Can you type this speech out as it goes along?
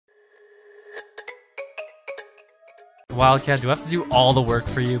Wildcat, do I have to do all the work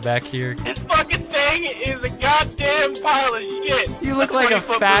for you back here? This fucking thing is a goddamn pile of shit. You look like a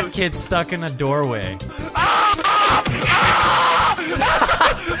fat kid stuck in a doorway.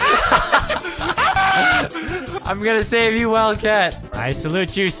 I'm gonna save you, Wildcat. I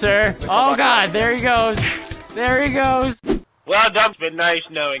salute you, sir. Oh God, there he goes. There he goes. Well, Doug, it's been nice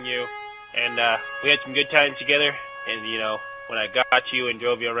knowing you. And we had some good times together. And you know, when I got you and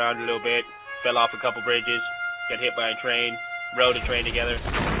drove you around a little bit, fell off a couple bridges, got hit by a train, rode a train together.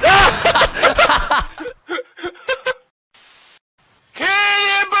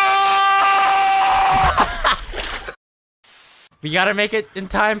 We gotta make it in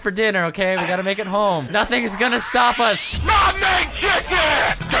time for dinner, okay? We gotta make it home. Nothing's gonna stop us.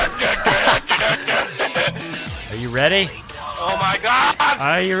 Are you ready? Oh my God!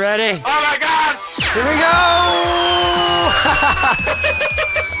 Are you ready? Oh my God! Here we go!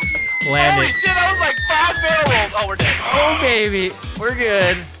 Landed. Holy shit, that was like 5 barrel rolls. Oh, we're dead. Oh, baby. We're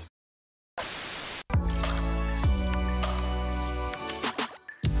good.